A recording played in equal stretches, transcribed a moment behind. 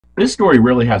This story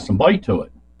really has some bite to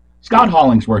it. Scott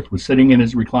Hollingsworth was sitting in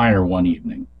his recliner one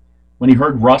evening when he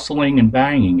heard rustling and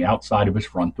banging outside of his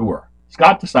front door.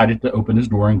 Scott decided to open his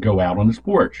door and go out on his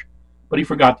porch, but he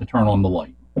forgot to turn on the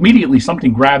light. Immediately,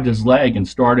 something grabbed his leg and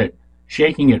started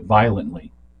shaking it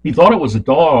violently. He thought it was a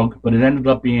dog, but it ended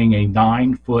up being a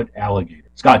 9-foot alligator.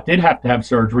 Scott did have to have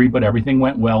surgery, but everything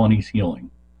went well and he's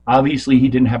healing. Obviously, he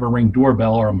didn't have a Ring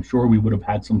doorbell, or I'm sure we would have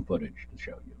had some footage to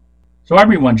show you. So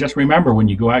everyone, just remember, when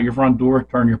you go out your front door,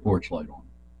 turn your porch light on.